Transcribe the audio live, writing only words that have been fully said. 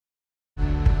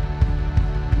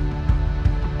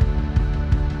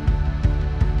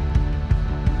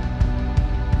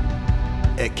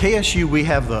At KSU, we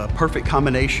have the perfect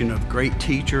combination of great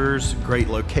teachers, great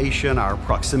location, our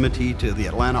proximity to the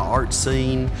Atlanta art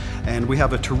scene, and we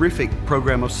have a terrific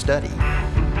program of study.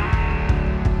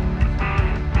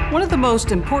 One of the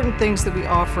most important things that we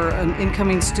offer an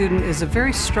incoming student is a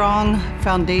very strong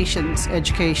foundations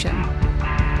education.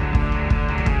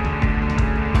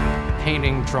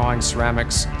 Painting, drawing,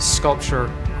 ceramics, sculpture,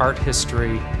 art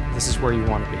history, this is where you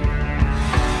want to be.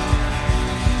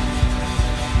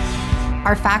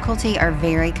 Our faculty are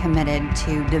very committed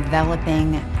to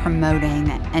developing, promoting,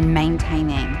 and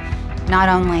maintaining not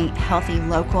only healthy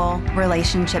local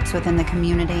relationships within the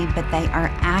community, but they are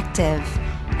active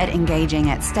at engaging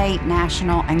at state,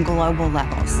 national, and global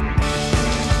levels.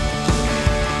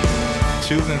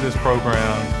 Choosing this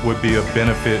program would be a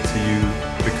benefit to you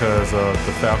because of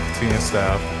the faculty and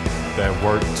staff that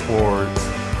work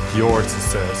towards your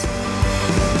success.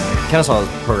 Kennesaw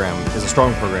program is a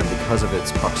strong program because of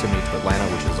its proximity to Atlanta,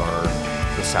 which is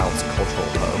the South's cultural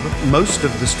hub. Most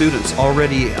of the students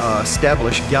already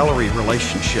establish gallery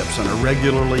relationships and are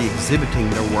regularly exhibiting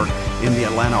their work in the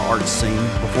Atlanta art scene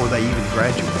before they even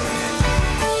graduate.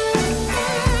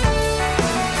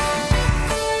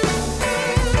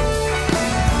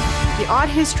 The art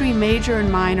history major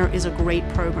and minor is a great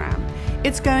program.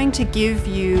 It's going to give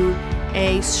you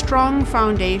a strong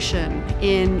foundation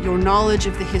in your knowledge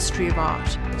of the history of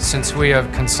art. Since we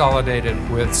have consolidated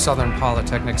with Southern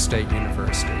Polytechnic State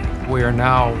University, we are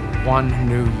now one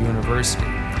new university,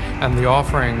 and the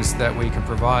offerings that we can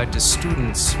provide to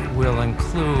students will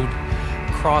include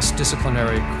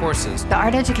cross-disciplinary courses. The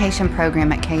art education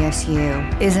program at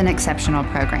KSU is an exceptional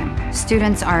program.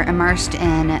 Students are immersed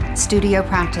in studio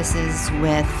practices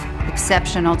with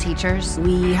exceptional teachers.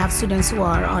 We have students who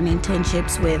are on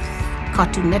internships with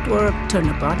Cartoon Network,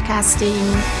 Turner Broadcasting.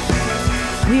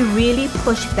 We really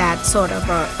push that sort of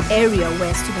area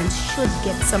where students should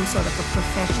get some sort of a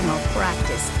professional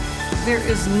practice. There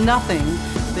is nothing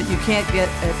that you can't get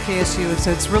at KSU, and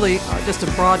so it's really just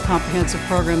a broad, comprehensive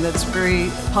program that's very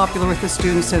popular with the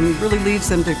students and really leads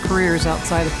them to careers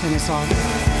outside of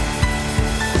Kennesaw.